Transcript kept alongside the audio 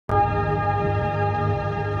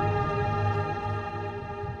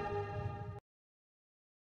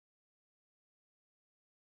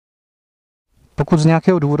Pokud z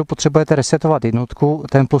nějakého důvodu potřebujete resetovat jednotku,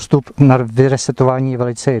 ten postup na vyresetování je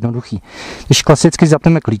velice jednoduchý. Když klasicky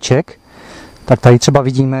zapneme klíček, tak tady třeba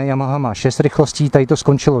vidíme, Yamaha má 6 rychlostí, tady to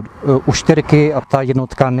skončilo u 4 a ta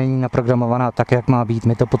jednotka není naprogramovaná tak, jak má být.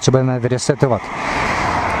 My to potřebujeme vyresetovat.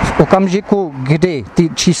 V okamžiku, kdy ty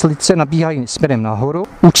číslice nabíhají směrem nahoru,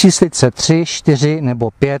 u číslice 3, 4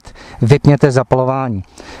 nebo 5 vypněte zapalování.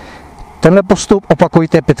 Tenhle postup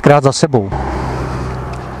opakujte 5krát za sebou.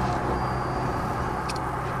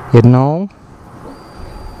 Jednou,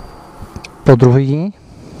 po druhý,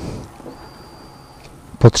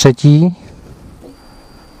 po třetí,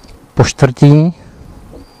 po čtvrtý,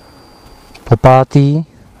 po pátý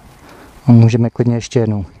a můžeme klidně ještě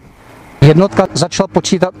jednou. Jednotka začala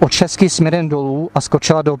počítat od 6 směrem dolů a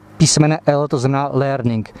skočila do písmene L, to znamená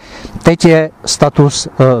learning. Teď je status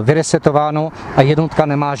vyresetováno a jednotka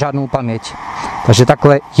nemá žádnou paměť. Takže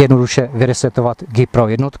takhle jednoduše vyresetovat GIPRO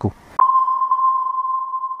jednotku.